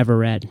you've ever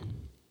read?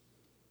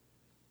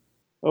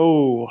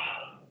 Oh,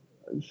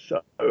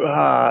 so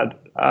hard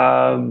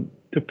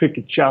to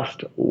pick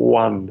just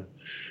one,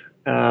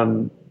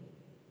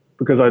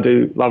 because I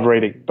do love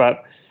reading.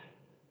 But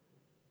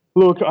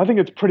look, I think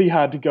it's pretty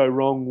hard to go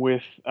wrong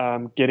with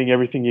Getting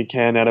Everything You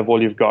Can Out of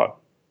All You've Got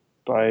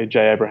by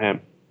Jay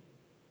Abraham.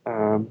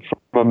 From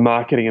a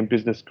marketing and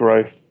business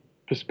growth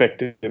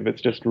perspective,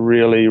 it's just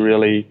really,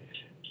 really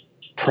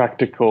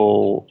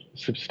practical,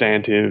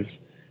 substantive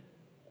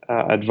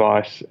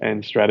advice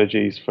and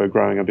strategies for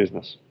growing a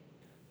business.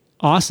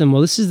 Awesome.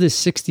 Well, this is the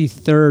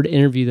 63rd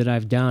interview that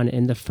I've done,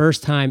 and the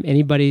first time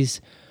anybody's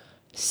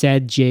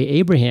said Jay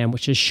Abraham,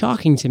 which is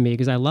shocking to me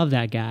because I love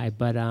that guy,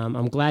 but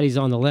I'm glad he's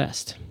on the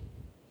list.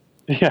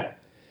 Yeah.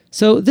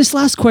 So this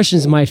last question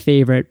is my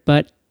favorite,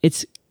 but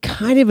it's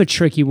kind of a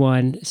tricky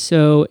one.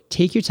 So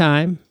take your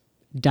time,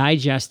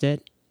 digest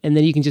it, and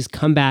then you can just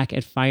come back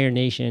at Fire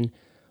Nation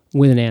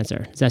with an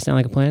answer. Does that sound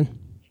like a plan?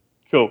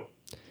 Cool.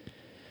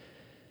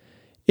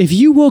 If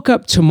you woke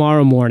up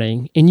tomorrow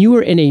morning and you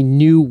were in a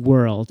new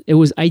world, it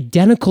was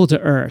identical to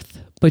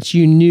Earth, but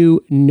you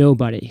knew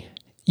nobody.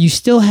 You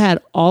still had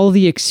all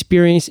the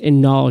experience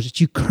and knowledge that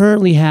you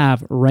currently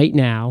have right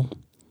now.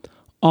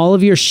 All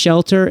of your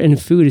shelter and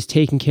food is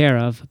taken care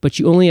of, but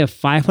you only have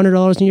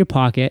 $500 in your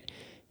pocket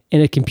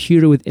and a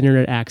computer with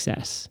internet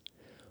access.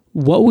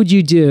 What would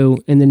you do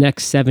in the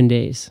next 7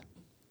 days?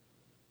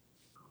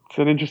 It's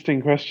an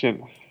interesting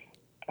question.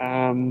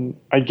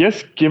 I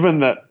guess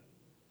given that,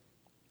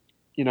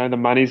 the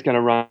money's going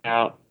to run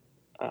out,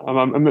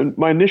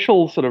 my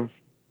initial sort of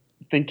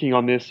thinking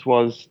on this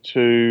was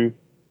to,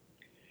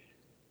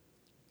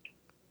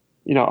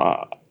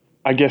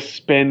 I guess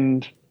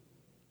spend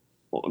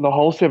the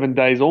whole 7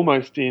 days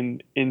almost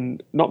in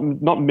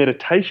not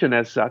meditation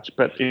as such,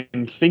 but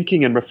in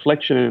thinking and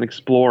reflection and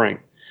exploring.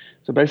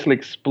 So basically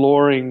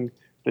exploring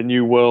the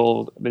new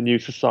world, the new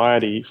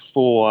society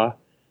for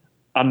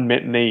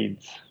unmet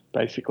needs,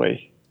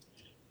 basically.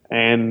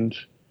 And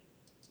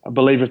I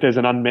believe if there's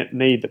an unmet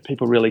need that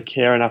people really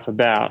care enough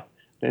about,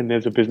 then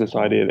there's a business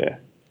idea there.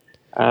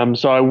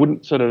 So I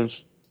wouldn't sort of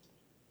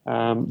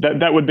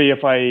that would be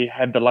if I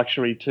had the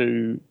luxury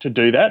to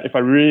do that. If I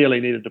really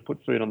needed to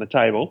put food on the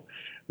table,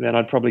 then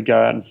I'd probably go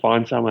out and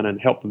find someone and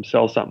help them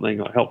sell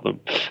something, or help them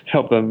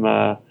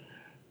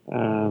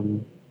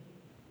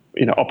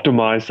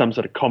optimize some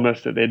sort of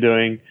commerce that they're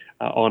doing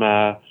on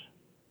a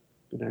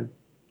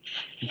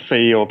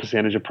fee or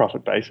percentage of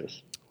profit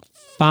basis.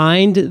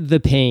 Find the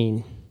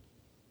pain.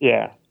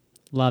 Yeah.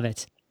 Love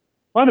it.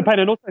 Find the pain,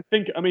 and also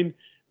think,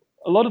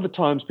 a lot of the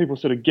times people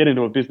sort of get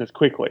into a business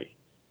quickly,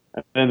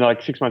 and then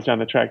like 6 months down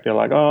the track, they're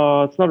like,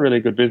 oh, it's not really a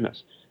good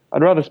business.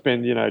 I'd rather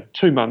spend,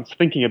 2 months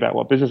thinking about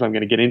what business I'm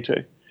going to get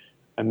into,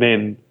 and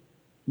then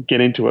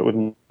get into it with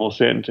more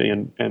certainty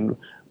and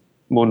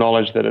more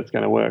knowledge that it's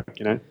going to work,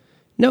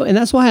 No, and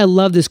that's why I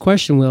love this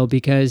question, Will,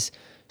 because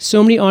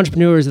so many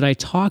entrepreneurs that I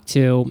talk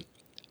to,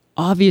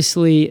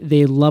 obviously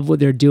they love what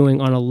they're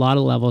doing on a lot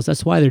of levels.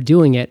 That's why they're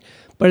doing it.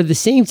 But at the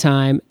same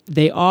time,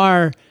 they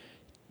are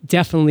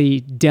definitely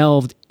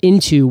delved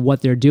into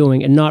what they're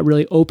doing and not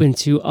really open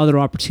to other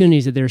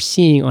opportunities that they're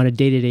seeing on a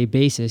day-to-day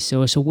basis.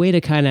 So it's a way to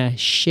kind of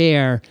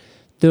share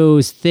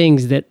those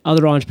things that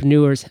other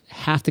entrepreneurs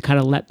have to kind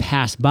of let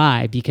pass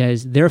by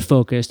because they're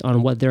focused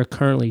on what they're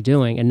currently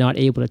doing and not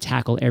able to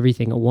tackle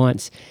everything at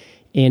once.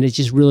 And it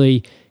just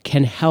really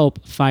can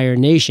help Fire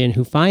Nation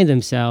who find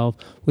themselves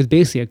with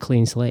basically a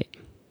clean slate.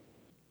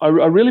 I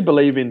really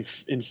believe in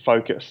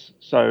focus.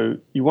 So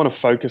you want to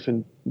focus,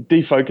 and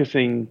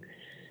defocusing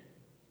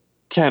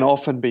can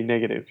often be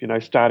negative,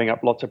 starting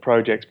up lots of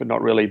projects but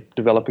not really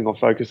developing or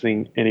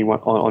focusing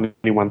on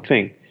any one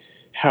thing.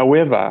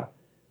 However,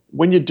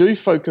 when you do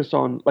focus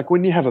on, like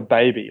when you have a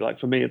baby, like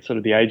for me it's sort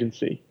of the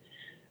agency,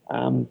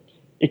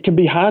 it can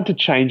be hard to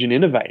change and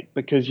innovate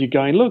because you're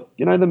going, look,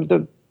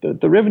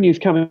 the revenue's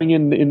coming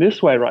in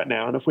this way right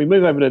now, and if we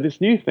move over to this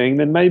new thing,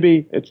 then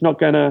maybe it's not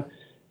going to,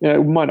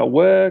 it might not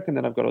work, and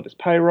then I've got all this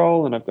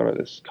payroll, and I've got all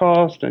this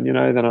cost, and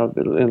then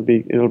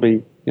it'll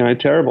be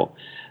terrible.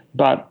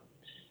 But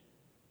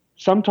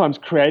sometimes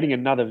creating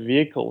another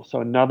vehicle, so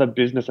another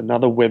business,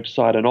 another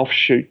website, an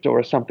offshoot,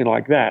 or something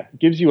like that,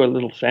 gives you a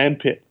little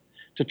sandpit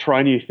to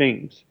try new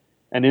things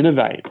and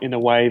innovate in a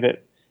way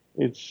that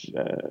it's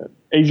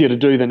easier to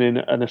do than in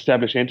an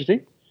established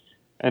entity.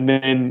 And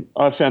then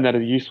I've found that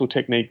a useful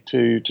technique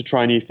to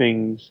try new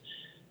things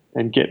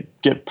and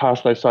get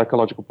past those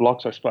psychological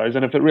blocks, I suppose.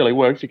 And if it really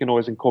works, you can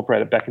always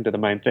incorporate it back into the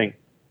main thing.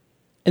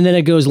 And then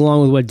it goes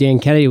along with what Dan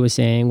Kennedy was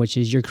saying, which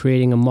is you're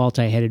creating a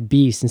multi-headed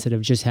beast instead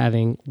of just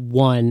having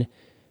one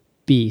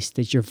beast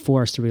that you're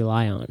forced to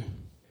rely on.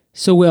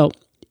 So, Will,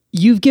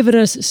 You've given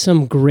us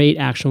some great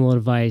actionable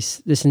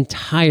advice this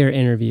entire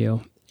interview,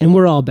 and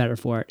we're all better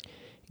for it.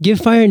 Give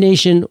Fire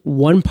Nation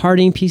one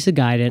parting piece of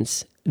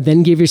guidance,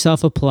 then give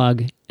yourself a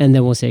plug, and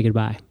then we'll say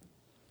goodbye.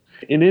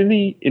 In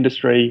any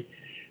industry,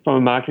 from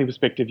a marketing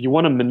perspective, you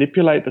want to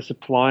manipulate the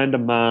supply and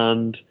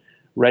demand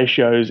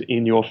ratios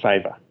in your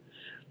favor.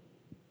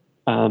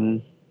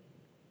 I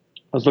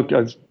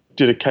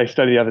did a case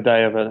study the other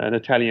day of an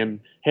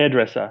Italian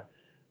hairdresser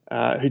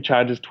who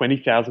charges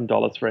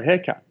 $20,000 for a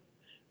haircut.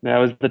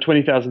 Now, is the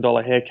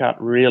 $20,000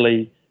 haircut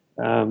really,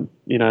 hundreds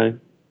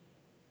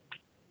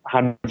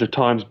of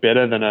times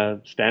better than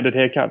a standard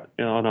haircut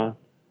on a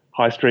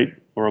high street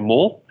or a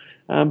mall?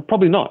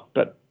 Probably not,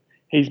 but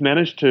he's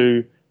managed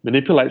to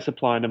manipulate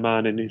supply and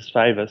demand in his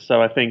favor.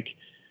 So I think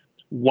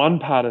one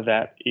part of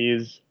that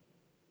is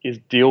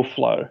deal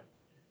flow.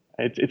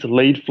 It's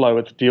lead flow,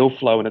 it's deal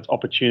flow, and it's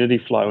opportunity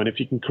flow. And if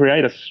you can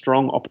create a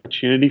strong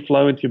opportunity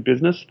flow into your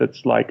business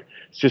that's like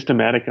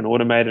systematic and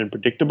automated and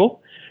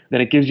predictable, then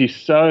it gives you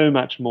so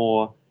much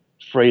more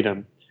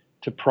freedom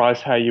to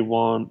price how you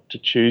want, to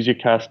choose your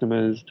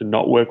customers, to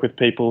not work with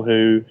people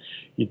who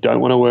you don't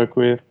want to work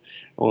with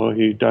or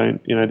who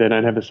don't, they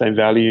don't have the same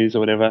values or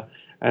whatever.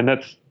 And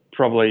that's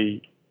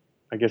probably,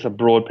 I guess, a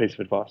broad piece of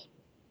advice.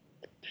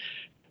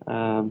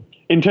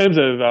 In terms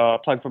of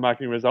plug for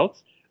marketing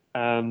results,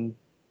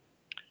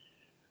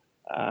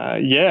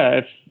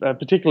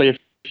 particularly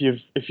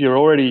if you're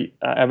already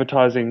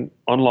advertising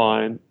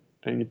online,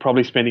 then you're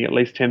probably spending at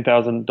least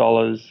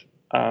 $10,000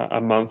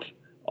 a month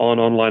on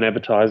online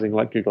advertising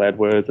like Google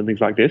AdWords and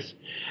things like this,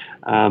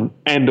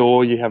 and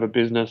or you have a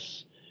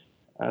business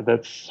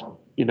that's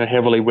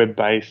heavily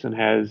web-based and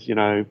has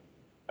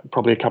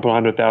probably a couple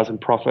of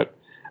 $100,000 profit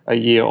a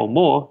year or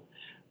more,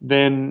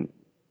 then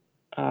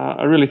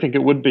I really think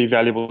it would be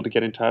valuable to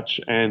get in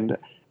touch and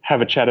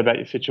have a chat about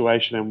your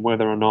situation and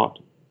whether or not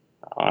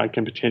I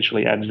can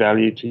potentially add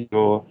value to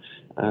your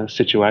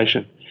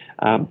situation.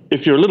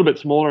 If you're a little bit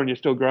smaller and you're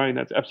still growing,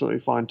 that's absolutely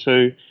fine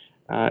too.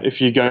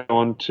 If you go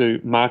on to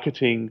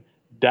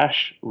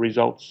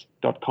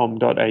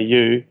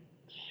marketing-results.com.au,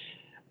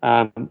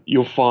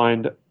 you'll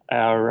find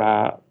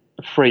our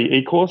free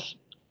e-course,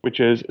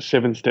 which is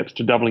 7 steps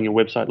to doubling your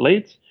website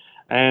leads.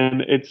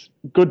 And it's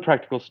good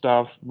practical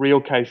stuff, real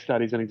case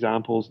studies and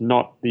examples,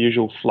 not the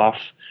usual fluff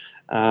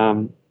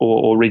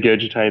or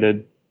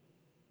regurgitated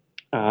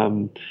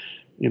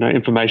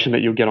information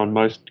that you'll get on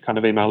most kind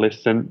of email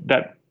lists. And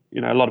that,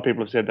 a lot of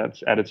people have said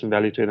that's added some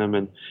value to them.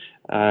 And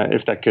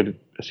if that could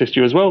assist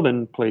you as well,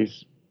 then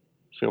please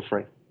feel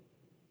free.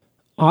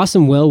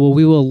 Awesome, Will. Well,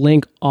 we will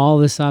link all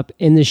this up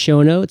in the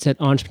show notes at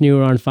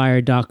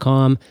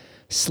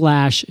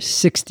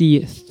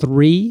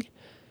entrepreneuronfire.com/63.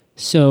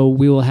 So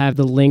we will have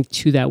the link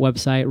to that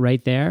website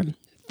right there.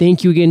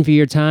 Thank you again for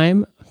your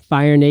time.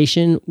 Fire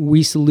Nation,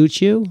 we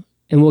salute you,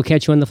 and we'll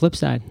catch you on the flip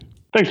side.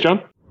 Thanks,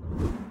 John.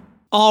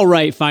 All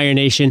right, Fire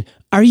Nation.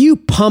 Are you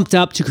pumped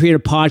up to create a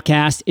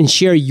podcast and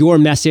share your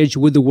message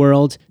with the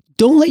world?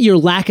 Don't let your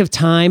lack of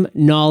time,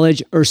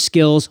 knowledge, or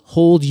skills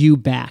hold you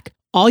back.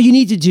 All you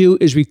need to do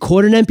is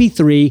record an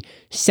MP3,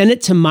 send it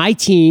to my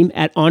team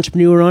at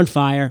Entrepreneur on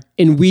Fire,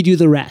 and we do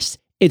the rest.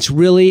 It's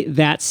really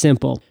that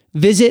simple.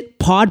 Visit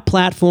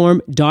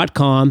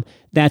podplatform.com.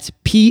 That's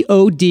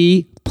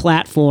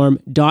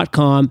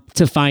podplatform.com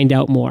to find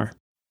out more.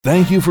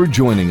 Thank you for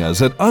joining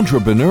us at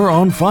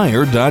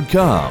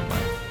EntrepreneurOnFire.com,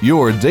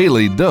 your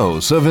daily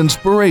dose of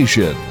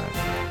inspiration.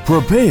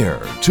 Prepare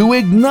to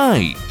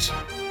ignite.